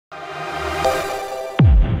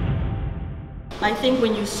I think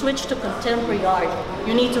when you switch to contemporary art,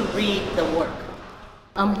 you need to read the work.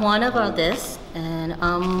 I'm Juana Valdes, and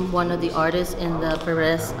I'm one of the artists in the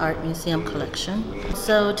Pérez Art Museum collection.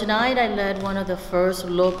 So tonight I led one of the first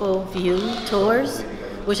local view tours,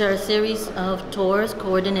 which are a series of tours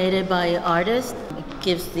coordinated by artists. It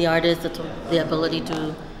gives the artist the ability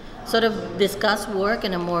to sort of discuss work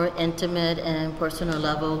in a more intimate and personal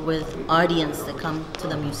level with audience that come to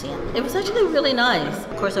the museum. It was actually really nice.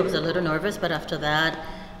 Of course, I was a little nervous, but after that,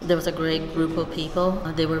 there was a great group of people.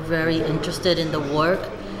 They were very interested in the work.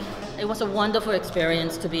 It was a wonderful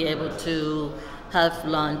experience to be able to have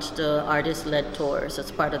launched artist-led tours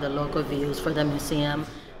as part of the local views for the museum.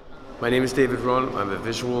 My name is David Rohn. I'm a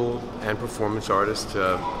visual and performance artist,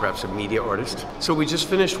 perhaps a media artist. So we just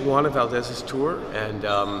finished Juana Valdes' tour, and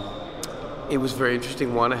it was very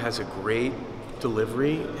interesting. Juana has a great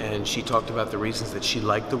delivery, and she talked about the reasons that she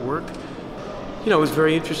liked the work. You know, it was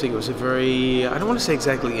very interesting. It was a very, I don't want to say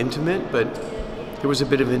exactly intimate, but there was a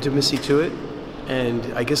bit of intimacy to it, and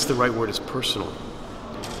I guess the right word is personal.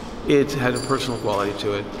 It had a personal quality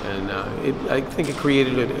to it, and I think it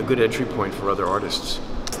created a good entry point for other artists.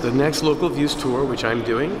 The next Local Views tour, which I'm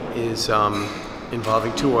doing, is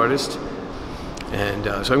involving two artists, and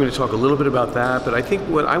so I'm going to talk a little bit about that, but I think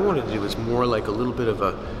what I wanted to do is more like a little bit of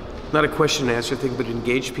a, not a question and answer thing, but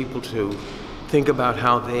engage people to think about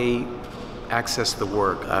how they access the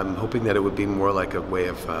work. I'm hoping that it would be more like a way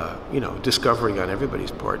of, discovering on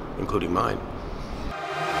everybody's part, including mine.